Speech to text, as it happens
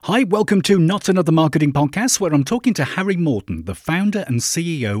Hi, welcome to Not Another Marketing Podcast, where I'm talking to Harry Morton, the founder and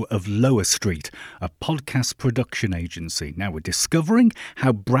CEO of Lower Street, a podcast production agency. Now, we're discovering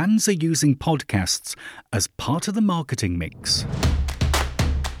how brands are using podcasts as part of the marketing mix.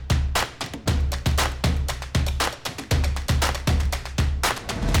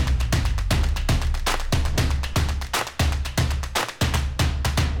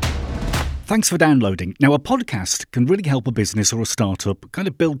 Thanks for downloading. Now, a podcast can really help a business or a startup kind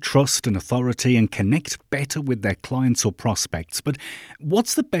of build trust and authority and connect better with their clients or prospects. But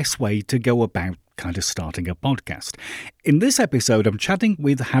what's the best way to go about kind of starting a podcast? In this episode, I'm chatting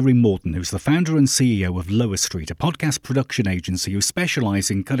with Harry Morton, who's the founder and CEO of Lower Street, a podcast production agency who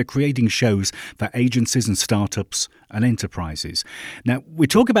specialise in kind of creating shows for agencies and startups and enterprises. Now, we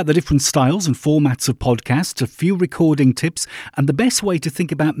talk about the different styles and formats of podcasts, a few recording tips, and the best way to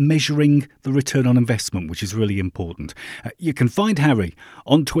think about measuring the return on investment, which is really important. You can find Harry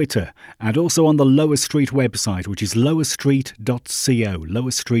on Twitter and also on the Lower Street website, which is lowerstreet.co,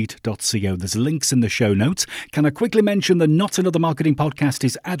 lowerstreet.co. There's links in the show notes. Can I quickly mention the Not Another Marketing Podcast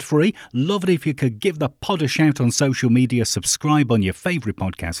is ad-free. Love it if you could give the pod a shout on social media, subscribe on your favourite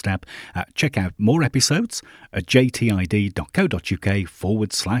podcast app, check out more episodes at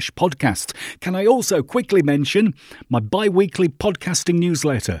jtid.co.uk/podcast. Can I also quickly mention my bi-weekly podcasting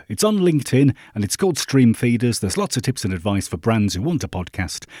newsletter? It's on LinkedIn and it's called Stream Feeders. There's lots of tips and advice for brands who want a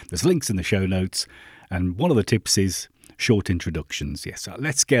podcast. There's links in the show notes. And one of the tips is short introductions. Yes,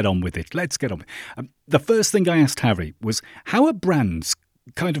 let's get on with it. The first thing I asked Harry was, how are brands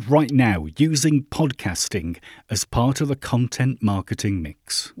kind of right now using podcasting as part of the content marketing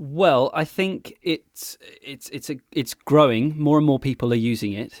mix? Well, I think it's growing. More and more people are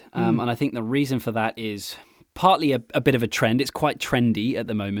using it. And I think the reason for that is partly a bit of a trend. It's quite trendy at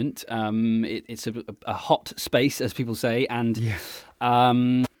the moment. It's a hot space, as people say. And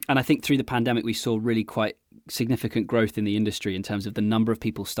I think through the pandemic, we saw really quite significant growth in the industry in terms of the number of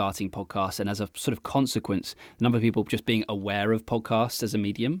people starting podcasts, and as a sort of consequence, the number of people just being aware of podcasts as a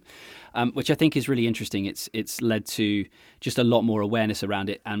medium, which I think is really interesting. It's led to just a lot more awareness around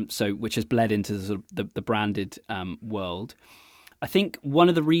it, and so which has bled into the, sort of the branded world. I think one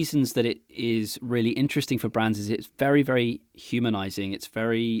of the reasons that it is really interesting for brands is it's very, very humanizing. It's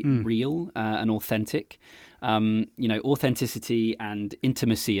very real and authentic. Authenticity and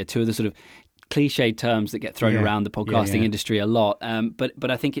intimacy are two of the sort of cliched terms that get thrown around the podcasting industry a lot.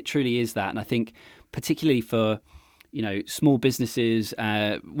 But I think it truly is that. And I think particularly for, small businesses,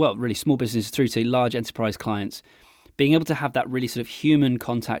 really small businesses through to large enterprise clients, being able to have that really sort of human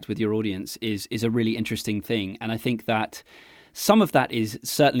contact with your audience is a really interesting thing. And I think that some of that is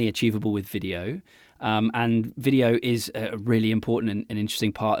certainly achievable with video. And video is a really important and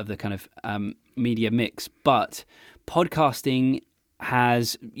interesting part of the kind of media mix. But podcasting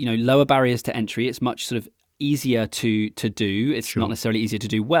has lower barriers to entry. It's much sort of easier to do. It's not necessarily easier to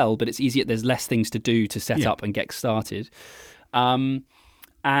do well, but it's easier. There's less things to do to set up and get started. And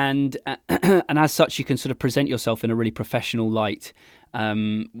as such, you can sort of present yourself in a really professional light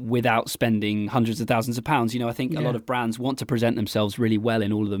without spending hundreds of thousands of pounds. I think a lot of brands want to present themselves really well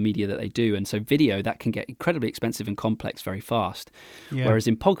in all of the media that they do. And so video, that can get incredibly expensive and complex very fast. Yeah. Whereas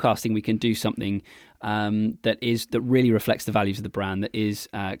in podcasting, we can do something that really reflects the values of the brand, that is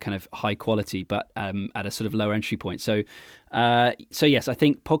kind of high quality, but at a sort of lower entry point. So yes, I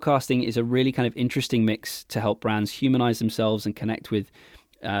think podcasting is a really kind of interesting mix to help brands humanize themselves and connect with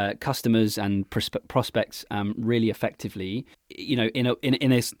customers and prospects really effectively,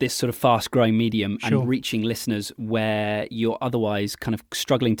 in this sort of fast growing medium, and reaching listeners where you're otherwise kind of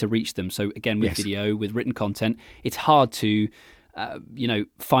struggling to reach them. So again, with video, with written content, it's hard to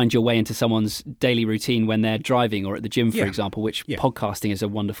find your way into someone's daily routine when they're driving or at the gym, for example, which podcasting is a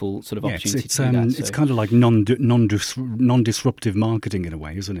wonderful sort of opportunity to do that. So. It's kind of like non-disruptive marketing in a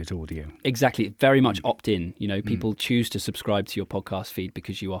way, isn't it, audio? Exactly. Very much opt-in. People choose to subscribe to your podcast feed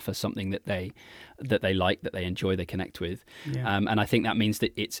because you offer something that they like, that they enjoy, they connect with. Yeah. And I think that means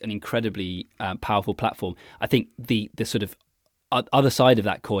that it's an incredibly powerful platform. I think the sort of other side of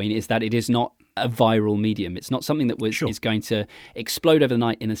that coin is that it is not a viral medium. It's not something that is going to explode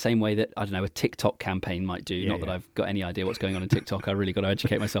overnight in the same way that, I don't know, a TikTok campaign might do. Not that I've got any idea what's going on in TikTok. I really got to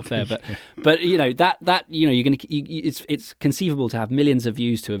educate myself there. But you're going to. It's conceivable to have millions of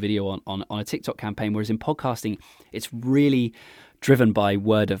views to a video on a TikTok campaign, whereas in podcasting, it's really driven by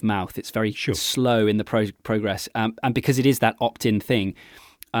word of mouth. It's very slow in the progress, and because it is that opt-in thing.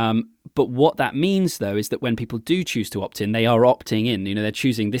 But what that means, though, is that when people do choose to opt in, they are opting in. They're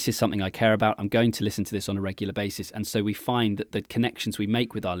choosing, this is something I care about. I'm going to listen to this on a regular basis. And so we find that the connections we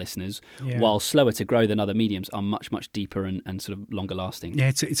make with our listeners, while slower to grow than other mediums, are much, much deeper and sort of longer lasting. Yeah,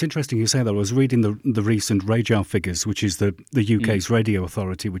 it's interesting you say that. I was reading the recent RAJAR figures, which is the UK's radio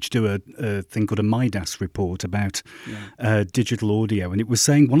authority, which do a thing called a Midas report about digital audio. And it was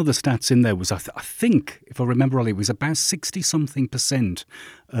saying one of the stats in there was, I think, if I remember rightly, it was about 60-something%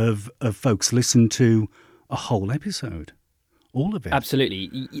 of folks listen to a whole episode, all of it. Absolutely,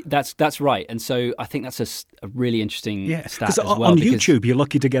 that's right. And so I think that's a really interesting stat as well. On YouTube, you're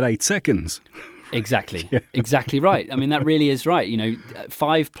lucky to get 8 seconds. Exactly, exactly right. I mean, that really is right.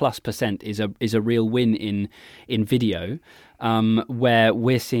 5+% is a real win in video, where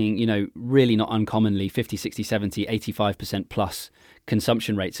we're seeing, really not uncommonly 50, 60, 70, 85% plus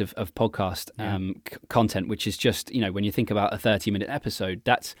consumption rates of podcast content, which is just, when you think about a 30-minute episode,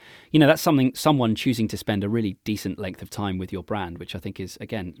 that's someone choosing to spend a really decent length of time with your brand, which I think is,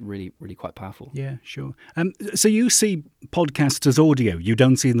 again, really, really quite powerful. Yeah, sure. So you see podcasts as audio, you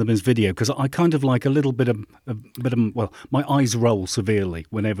don't see them as video, because I kind of like a bit of, my eyes roll severely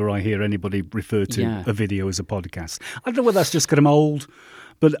whenever I hear anybody refer to a video as a podcast. I don't know whether that's just because I'm old,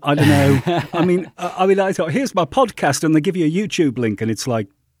 but I don't know. I thought, here's my podcast, and they give you a YouTube link, and it's like,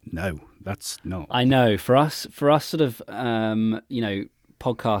 no, that's not. I know. For us, sort of,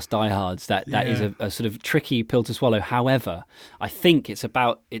 podcast diehards, that is a sort of tricky pill to swallow. However, I think it's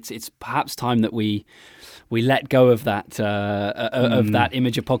perhaps time that we let go of that of that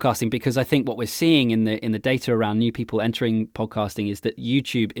image of podcasting, because I think what we're seeing in the data around new people entering podcasting is that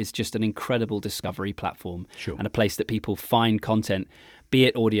YouTube is just an incredible discovery platform and a place that people find content, be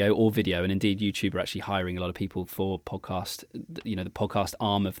it audio or video. And indeed, YouTube are actually hiring a lot of people for podcast, the podcast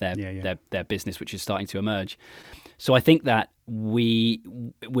arm of their business, which is starting to emerge. So I think that we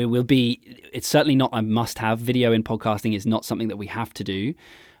will be, it's certainly not a must-have. Video in podcasting is not something that we have to do,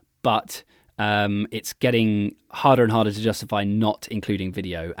 but it's getting harder and harder to justify not including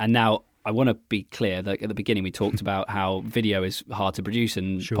video. And now I want to be clear that at the beginning we talked about how video is hard to produce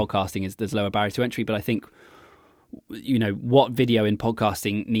and podcasting there's lower barrier to entry, but I think what video in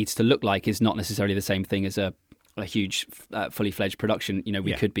podcasting needs to look like is not necessarily the same thing as a huge fully fledged production.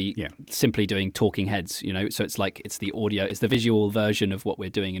 We could be simply doing talking heads, so it's the audio, it's the visual version of what we're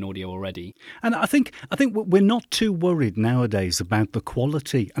doing in audio already. And I think we're not too worried nowadays about the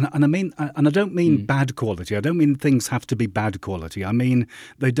quality, and I don't mean bad quality. I don't mean things have to be bad quality. I mean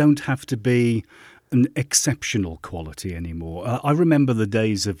they don't have to be an exceptional quality anymore. I remember the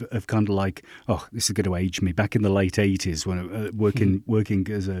days of kind of like, this is going to age me, back in the late 80s when working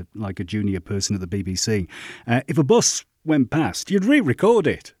as a junior person at the BBC. If a bus went past, you'd re-record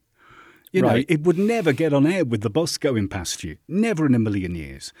it. It would never get on air with the bus going past you. Never in a million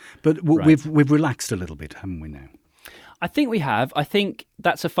years. But we've relaxed a little bit, haven't we now? I think we have. I think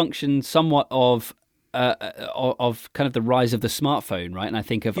that's a function somewhat of kind of the rise of the smartphone, right? And I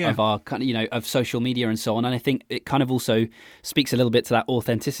think of our kind of, of social media and so on. And I think it kind of also speaks a little bit to that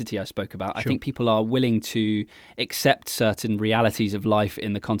authenticity I spoke about. I think people are willing to accept certain realities of life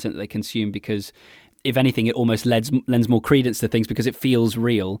in the content that they consume, because if anything, it almost lends more credence to things because it feels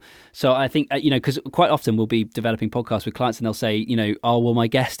real. So I think, because quite often we'll be developing podcasts with clients and they'll say, my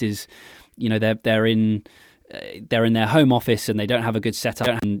guest is, they're in their home office and they don't have a good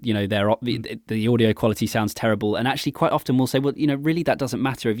setup, and the audio quality sounds terrible. And actually, quite often we'll say, well, really that doesn't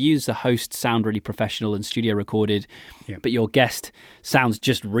matter if you as the host sound really professional and studio recorded, but your guest sounds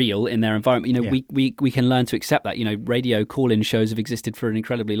just real in their environment. We can learn to accept that. Radio call-in shows have existed for an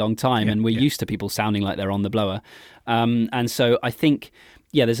incredibly long time, and we're used to people sounding like they're on the blower. And so I think,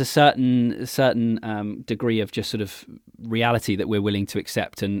 there's a certain degree of just sort of reality that we're willing to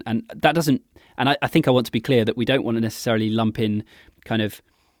accept, and that doesn't. And I think I want to be clear that we don't want to necessarily lump in kind of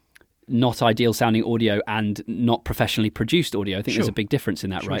not ideal sounding audio and not professionally produced audio. I think there's a big difference in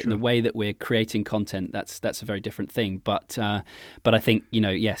that, right? And the way that we're creating content, that's a very different thing. But I think,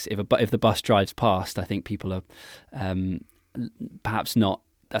 yes, if the bus drives past, I think people are perhaps not.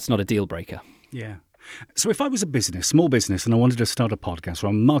 That's not a deal breaker. Yeah. So if I was a small business, and I wanted to start a podcast, or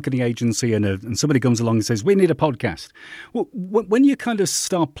a marketing agency, and somebody comes along and says, we need a podcast. Well, when you kind of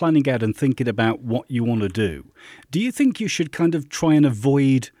start planning out and thinking about what you want to do you think you should kind of try and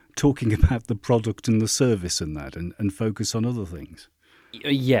avoid talking about the product and the service and that, and focus on other things?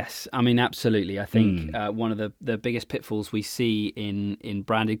 Yes, I mean, absolutely. I think one of the biggest pitfalls we see in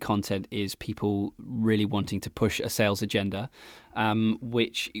branded content is people really wanting to push a sales agenda,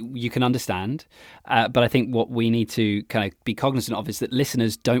 which you can understand. But I think what we need to kind of be cognizant of is that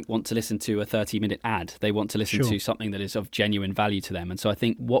listeners don't want to listen to a 30-minute ad. They want to listen to something that is of genuine value to them. And so I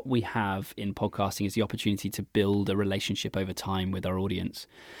think what we have in podcasting is the opportunity to build a relationship over time with our audience.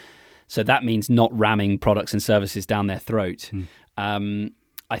 So that means not ramming products and services down their throat.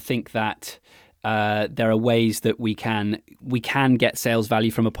 I think that there are ways that we can get sales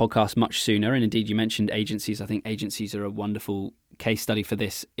value from a podcast much sooner. And indeed, you mentioned agencies. I think agencies are a wonderful case study for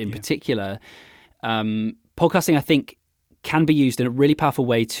this in particular. Podcasting, I think, can be used in a really powerful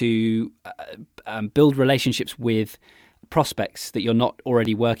way to build relationships with prospects that you're not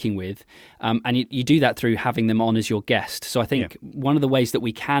already working with, and you do that through having them on as your guest. So I think one of the ways that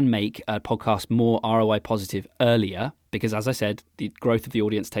we can make a podcast more ROI positive earlier, because as I said, the growth of the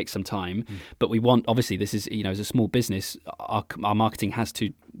audience takes some time, but we want, obviously this is, as a small business, our marketing has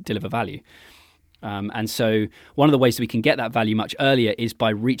to deliver value. And so one of the ways that we can get that value much earlier is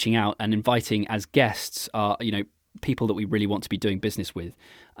by reaching out and inviting as guests people that we really want to be doing business with.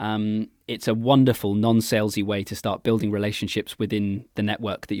 It's a wonderful non-salesy way to start building relationships within the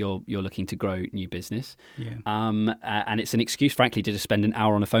network that you're looking to grow new business. And it's an excuse, frankly, to just spend an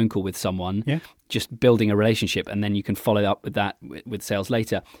hour on a phone call with someone, just building a relationship, and then you can follow up with that with sales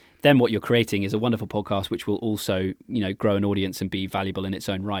later. Then what you're creating is a wonderful podcast which will also grow an audience and be valuable in its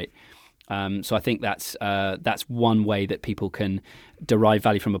own right. So I think that's one way that people can derive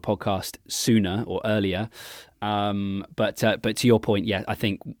value from a podcast sooner or earlier. But to your point, I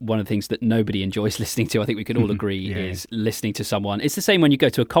think one of the things that nobody enjoys listening to, I think we could all agree, is listening to someone. It's the same when you go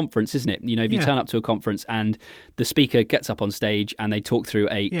to a conference, isn't it? If you turn up to a conference and the speaker gets up on stage and they talk through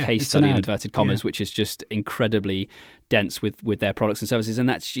a case study in inverted commas, which is just incredibly dense with their products and services, and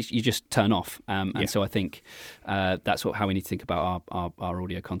that's just, you just turn off. And so I think that's how we need to think about our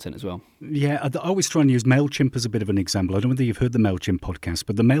audio content as well. Yeah, I always try and use MailChimp as a bit of an example. I don't know whether you've heard the MailChimp podcast,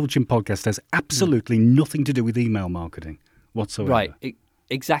 but the MailChimp podcast has absolutely nothing to do with email marketing whatsoever. Right,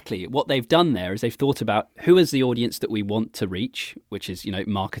 exactly. What they've done there is they've thought about who is the audience that we want to reach, which is,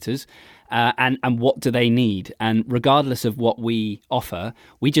 marketers, and what do they need? And regardless of what we offer,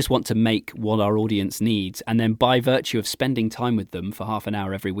 we just want to make what our audience needs. And then by virtue of spending time with them for half an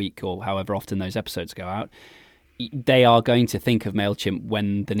hour every week or however often those episodes go out, they are going to think of MailChimp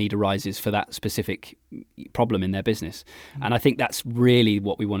when the need arises for that specific problem in their business. And I think that's really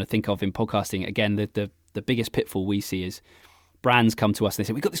what we want to think of in podcasting. Again, the biggest pitfall we see is brands come to us and they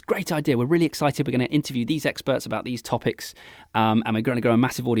say, we've got this great idea, we're really excited, we're going to interview these experts about these topics, and we're going to grow a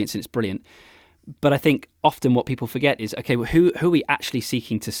massive audience and it's brilliant. But I think often what people forget is, okay, well, who are we actually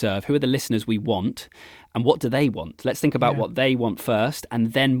seeking to serve? Who are the listeners we want? And what do they want? Let's think about what they want first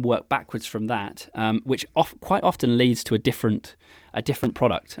and then work backwards from that, which quite often leads to a different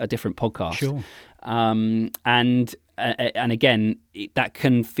product, a different podcast. Sure. And again, that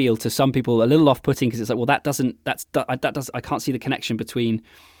can feel to some people a little off-putting because it's like, well, I can't see the connection between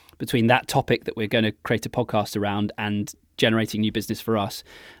that topic that we're going to create a podcast around and generating new business for us.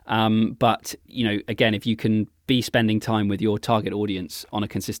 But, again, if you can be spending time with your target audience on a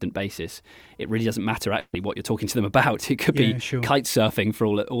consistent basis, it really doesn't matter actually what you're talking to them about. It could be kite surfing for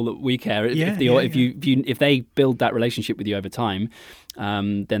all that we care. If they build that relationship with you over time,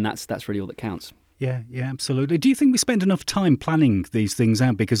 then that's really all that counts. Yeah, absolutely. Do you think we spend enough time planning these things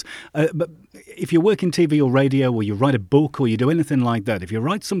out? Because but if you work in TV or radio or you write a book or you do anything like that, if you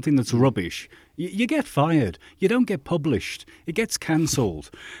write something that's rubbish, you get fired. You don't get published. It gets cancelled.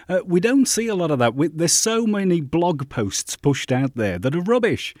 We don't see a lot of that. There's so many blog posts pushed out there that are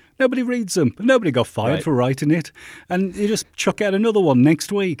rubbish. Nobody reads them. Nobody got fired for writing it. And you just chuck out another one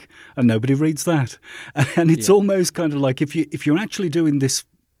next week and nobody reads that. And it's almost kind of like if you're actually doing this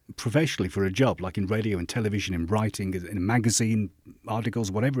professionally for a job, like in radio and television, in writing, in a magazine, articles,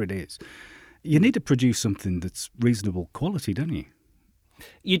 whatever it is, you need to produce something that's reasonable quality, don't you?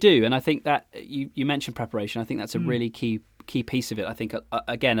 You do, and I think that you mentioned preparation. I think that's a really key piece of it. I think,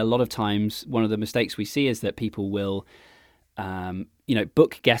 again, a lot of times one of the mistakes we see is that people will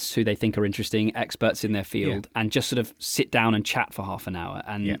book guests who they think are interesting, experts in their field, and just sort of sit down and chat for half an hour.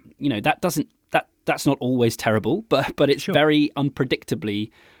 And that's not always terrible, but it's very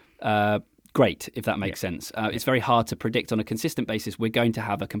unpredictably great, if that makes sense. It's very hard to predict on a consistent basis. We're going to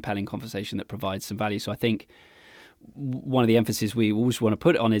have a compelling conversation that provides some value. So I think one of the emphasis we always want to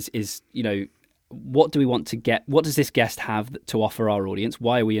put on is what do we want to get? What does this guest have to offer our audience?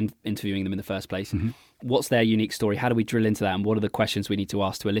 Why are we interviewing them in the first place? Mm-hmm. What's their unique story? How do we drill into that? And what are the questions we need to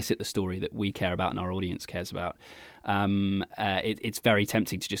ask to elicit the story that we care about and our audience cares about? it's very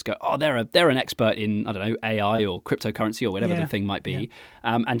tempting to just go, oh, they're an expert in, I don't know, AI or cryptocurrency or whatever the thing might be,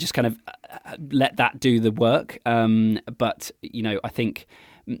 and just kind of let that do the work. But I think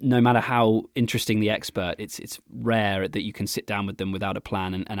no matter how interesting the expert, it's rare that you can sit down with them without a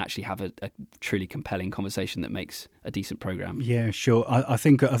plan and actually have a truly compelling conversation that makes a decent program. Yeah, sure. I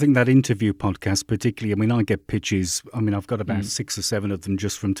think that interview podcast particularly, I mean, I get pitches. I mean, I've got about 6 or 7 of them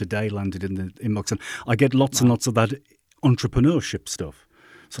just from today landed in the inbox, and I get lots and lots of that entrepreneurship stuff.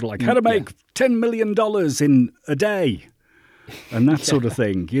 Sort of like how to make $10 million in a day. And that sort of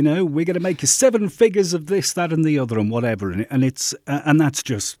thing, we're going to make 7 figures of this, that, and the other, and whatever. And it's and that's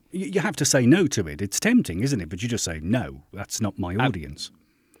just, you have to say no to it. It's tempting, isn't it? But you just say no. That's not my audience.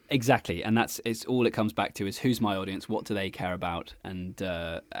 Exactly, and it's all it comes back to is who's my audience, what do they care about, and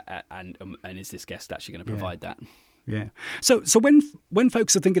is this guest actually going to provide that? Yeah. So when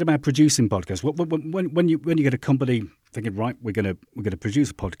folks are thinking about producing podcasts, when you get a company thinking, right, we're going to produce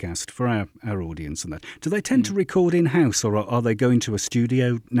a podcast for our audience and that, do they tend to record in house, or are they going to a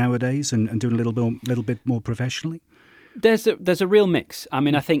studio nowadays and doing a little bit more professionally? There's a real mix. I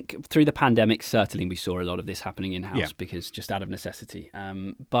mean, I think through the pandemic, certainly we saw a lot of this happening in-house because just out of necessity.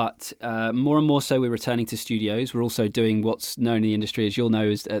 But more and more so, we're returning to studios. We're also doing what's known in the industry, as you'll know,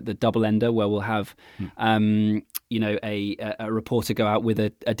 as the double ender, where we'll have a reporter go out with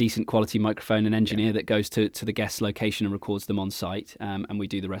a decent quality microphone, an engineer that goes to the guest's location and records them on site, and we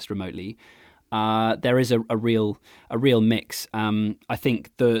do the rest remotely. There is a real mix. I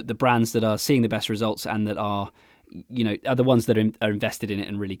think the brands that are seeing the best results and that are the ones that are invested in it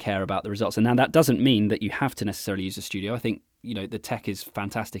and really care about the results. And now that doesn't mean that you have to necessarily use a studio. I think, the tech is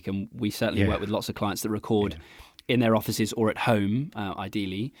fantastic, and we certainly work with lots of clients that record in their offices or at home,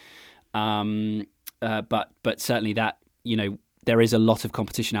 ideally. But certainly that, there is a lot of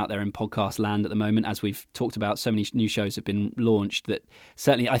competition out there in podcast land at the moment. As we've talked about, so many new shows have been launched that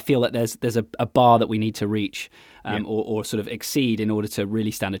certainly I feel that there's a bar that we need to reach or sort of exceed in order to really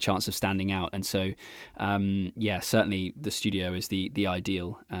stand a chance of standing out. And so, certainly the studio is the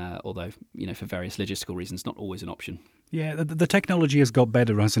ideal, although, for various logistical reasons, not always an option. Yeah, the technology has got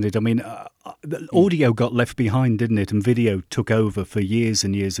better, hasn't it? I mean, the audio got left behind, didn't it? And video took over for years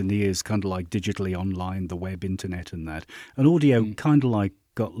and years and years, kind of like digitally online, the web, internet and that. And audio kind of like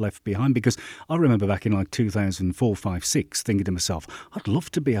got left behind, because I remember back in like 2004, 5, 6 thinking to myself, I'd love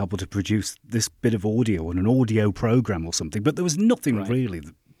to be able to produce this bit of audio on an audio program or something, but there was nothing really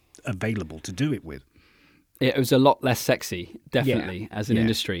available to do it with. It was a lot less sexy, definitely, as an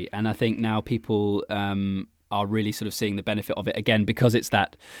industry. And I think now people are really sort of seeing the benefit of it again, because it's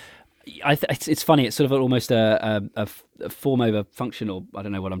that. It's funny. It's sort of almost a form over function, or I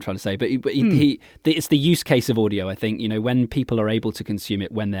don't know what I'm trying to say. But it's the use case of audio. I think when people are able to consume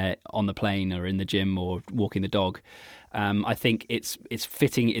it when they're on the plane or in the gym or walking the dog. I think it's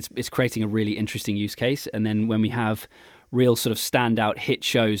fitting. It's creating a really interesting use case. And then when we have real sort of standout hit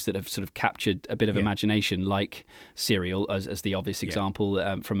shows that have sort of captured a bit of imagination, like Serial as the obvious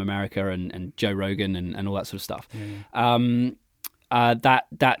example from America, and Joe Rogan and all that sort of stuff.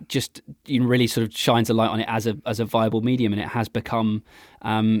 That just really sort of shines a light on it as a viable medium, and it has become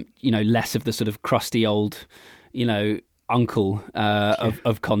less of the sort of crusty old uncle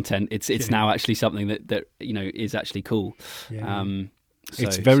of content. It's now actually something that is actually cool.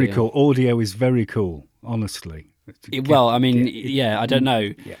 It's very cool. Audio is very cool, honestly. I don't know.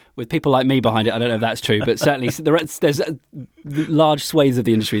 Yeah. With people like me behind it, I don't know if that's true, but certainly there's large swathes of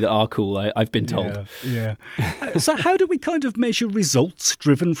the industry that are cool, I've been told. Yeah. So how do we kind of measure results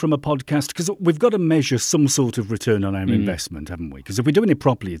driven from a podcast? Because we've got to measure some sort of return on our investment, haven't we? Because if we're doing it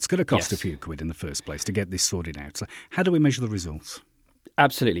properly, it's going to cost a few quid in the first place to get this sorted out. So how do we measure the results?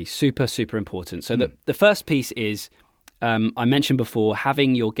 Absolutely. Super, super important. So the first piece is, I mentioned before,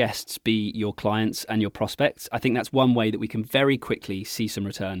 having your guests be your clients and your prospects. I think that's one way that we can very quickly see some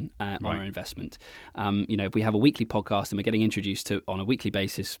return on our investment. If we have a weekly podcast and we're getting introduced to on a weekly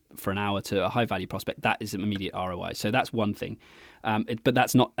basis for an hour to a high value prospect, that is an immediate ROI. So that's one thing. But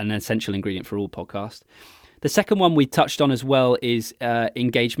that's not an essential ingredient for all podcasts. The second one we touched on as well is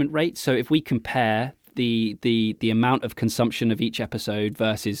engagement rate. So if we compare the amount of consumption of each episode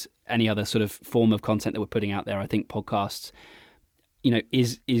versus any other sort of form of content that we're putting out there, I think podcasts,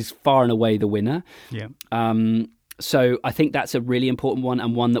 is far and away the winner. Yeah. So I think that's a really important one,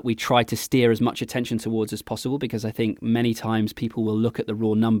 and one that we try to steer as much attention towards as possible, because I think many times people will look at the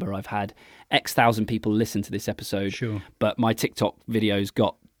raw number. I've had X thousand people listen to this episode, but my TikTok videos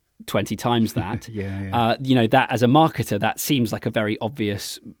got 20 times that. That as a marketer, that seems like a very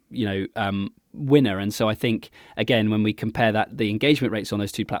obvious, winner. And so I think, again, when we compare the engagement rates on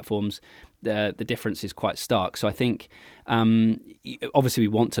those two platforms, the difference is quite stark. So I think obviously we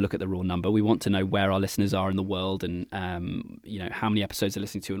want to look at the raw number. We want to know where our listeners are in the world, and how many episodes they're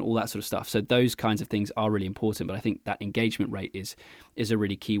listening to, and all that sort of stuff. So those kinds of things are really important. But I think that engagement rate is a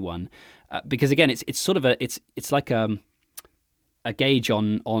really key one, because again, it's sort of it's like a gauge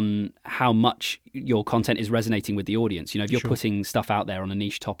on how much your content is resonating with the audience. If you're putting stuff out there on a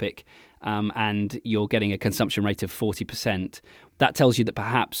niche topic, and you're getting a consumption rate of 40%, that tells you that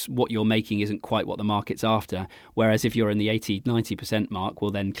perhaps what you're making isn't quite what the market's after. Whereas if you're in the 80-90% mark, well,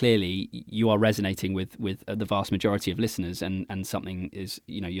 then clearly you are resonating with the vast majority of listeners, and something is,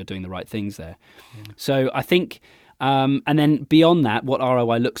 you're doing the right things there. Yeah. So I think, and then beyond that, what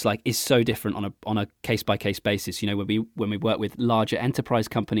ROI looks like is so different on a case-by-case basis. When we work with larger enterprise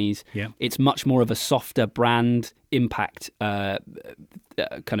companies, it's much more of a softer brand impact kind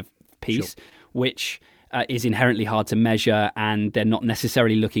of piece, which is inherently hard to measure, and they're not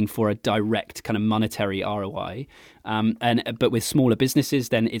necessarily looking for a direct kind of monetary ROI. But with smaller businesses,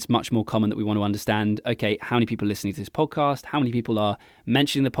 then it's much more common that we want to understand, okay, how many people are listening to this podcast? How many people are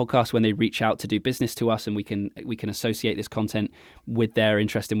mentioning the podcast when they reach out to do business to us, and we can associate this content with their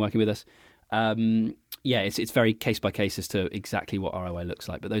interest in working with us. It's very case by case as to exactly what ROI looks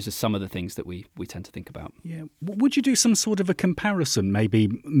like, but those are some of the things that we tend to think about. Yeah, would you do some sort of a comparison? Maybe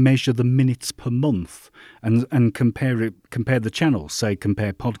measure the minutes per month and compare the channels. Say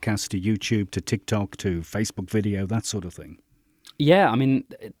compare podcast to YouTube to TikTok to Facebook video, that sort of thing. Yeah, I mean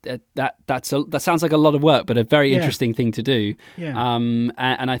that sounds like a lot of work, but a very interesting thing to do. Yeah.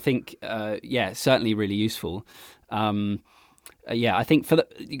 And I think certainly really useful. I think for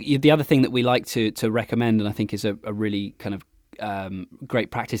the other thing that we like to recommend, and I think is a really kind of great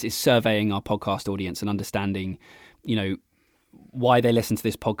practice, is surveying our podcast audience and understanding, why they listen to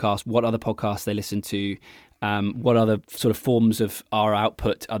this podcast, what other podcasts they listen to, what other sort of forms of our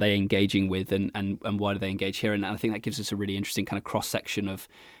output are they engaging with, and why do they engage here? And I think that gives us a really interesting kind of cross section of,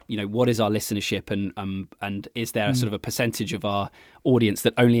 what is our listenership, and is there sort of a percentage of our audience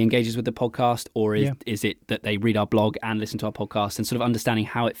that only engages with the podcast, or is it that they read our blog and listen to our podcast, and sort of understanding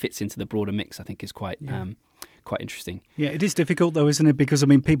how it fits into the broader mix, I think is quite interesting. Yeah, it is difficult though, isn't it? Because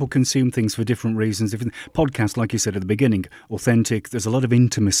people consume things for different reasons. Podcasts, like you said at the beginning, authentic. There's a lot of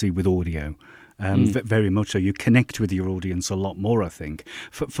intimacy with audio. Very much so. You connect with your audience a lot more, I think.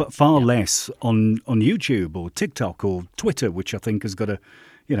 Far less on YouTube or TikTok or Twitter, which I think has got a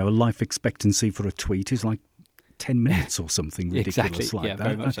life expectancy for a tweet is like 10 minutes or something ridiculous like that.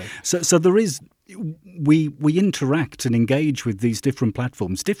 Very much so. So there is, we interact and engage with these different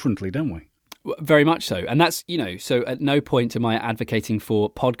platforms differently, don't we? Very much so. And that's, so at no point am I advocating for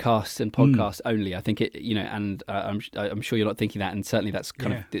podcasts and podcasts only. I think and I'm sure you're not thinking that. And certainly that's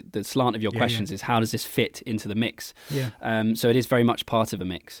kind of the slant of your questions is how does this fit into the mix? Yeah. So it is very much part of a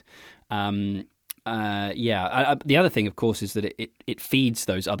mix. The other thing, of course, is that it feeds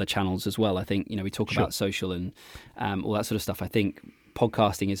those other channels as well. I think, we talk about social and all that sort of stuff. I think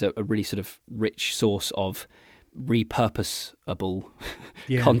podcasting is a really sort of rich source of repurposable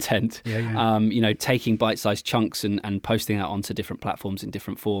content. Taking bite-sized chunks and posting that onto different platforms in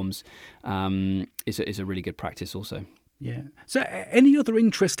different forms is a really good practice also. Yeah. So any other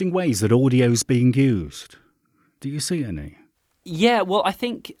interesting ways that audio is being used? Do you see any? Yeah, well, I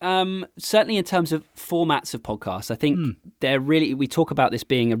think certainly in terms of formats of podcasts, I think we talk about this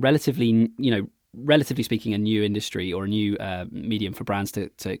being a relatively speaking, a new industry or a new medium for brands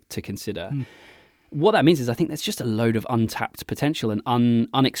to consider. What that means is I think there's just a load of untapped potential and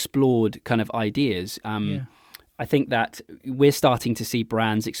unexplored kind of ideas. I think that we're starting to see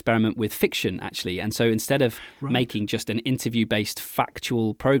brands experiment with fiction, actually. And so instead of making just an interview-based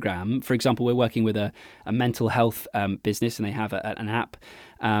factual program, for example, we're working with a mental health business, and they have an app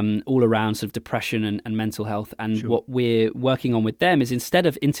all around sort of depression and mental health. And what we're working on with them is instead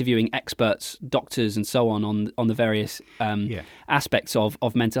of interviewing experts, doctors and so on the various aspects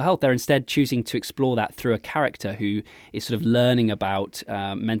of mental health, they're instead choosing to explore that through a character who is sort of learning about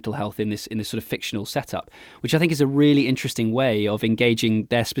mental health in this sort of fictional setup, which I think is a really interesting way of engaging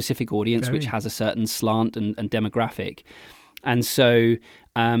their specific audience, which has a certain slant and demographic. And so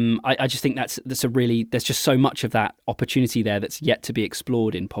I just think there's just so much of that opportunity there that's yet to be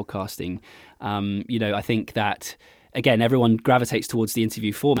explored in podcasting. I think that, again, everyone gravitates towards the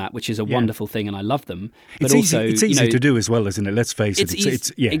interview format, which is a wonderful thing, and I love them. But it's easy to do as well, isn't it? Let's face it.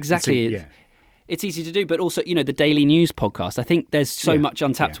 It's easy to do, but also, the daily news podcast. I think there's so much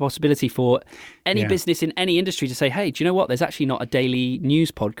untapped possibility for any business in any industry to say, hey, do you know what? There's actually not a daily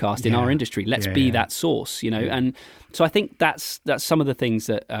news podcast in our industry. Let's be that source, And so I think that's some of the things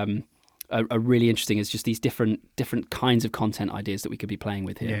that are really interesting. It's just these different kinds of content ideas that we could be playing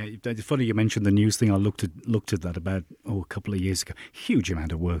with here. Yeah, it's funny you mentioned the news thing. I looked at that about a couple of years ago. Huge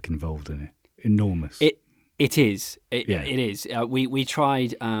amount of work involved in it. Enormous. It is. It is. We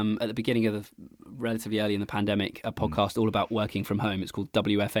tried at the beginning of relatively early in the pandemic a podcast all about working from home. It's called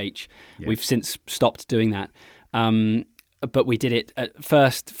WFH. Yeah. We've since stopped doing that. But we did it at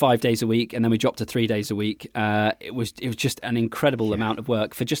first 5 days a week, and then we dropped to 3 days a week. It was just an incredible amount of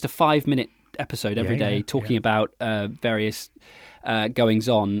work for just a 5-minute episode every day, talking about various goings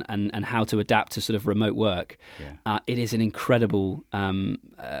on and how to adapt to sort of remote work. It is an incredible.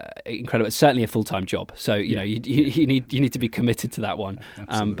 It's certainly a full-time job. So you know you need to be committed to that one.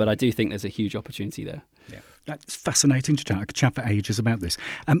 But I do think there's a huge opportunity there. Yeah. That's fascinating to chat. I could chat for ages about this.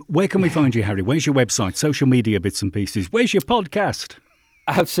 Where can we find you, Harry? Where's your website, social media bits and pieces? Where's your podcast?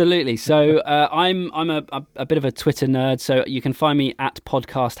 Absolutely. So I'm a bit of a Twitter nerd, so you can find me at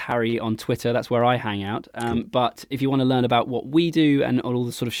Podcast Harry on Twitter. That's where I hang out. Cool. But if you want to learn about what we do and all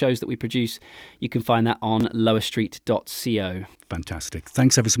the sort of shows that we produce, you can find that on lowerstreet.co. Fantastic.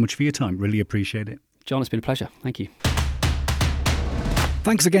 Thanks ever so much for your time. Really appreciate it. John, it's been a pleasure. Thank you.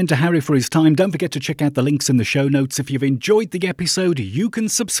 Thanks again to Harry for his time. Don't forget to check out the links in the show notes. If you've enjoyed the episode, you can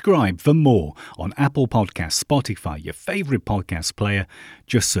subscribe for more on Apple Podcasts, Spotify, your favourite podcast player.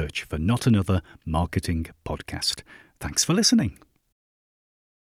 Just search for Not Another Marketing Podcast. Thanks for listening.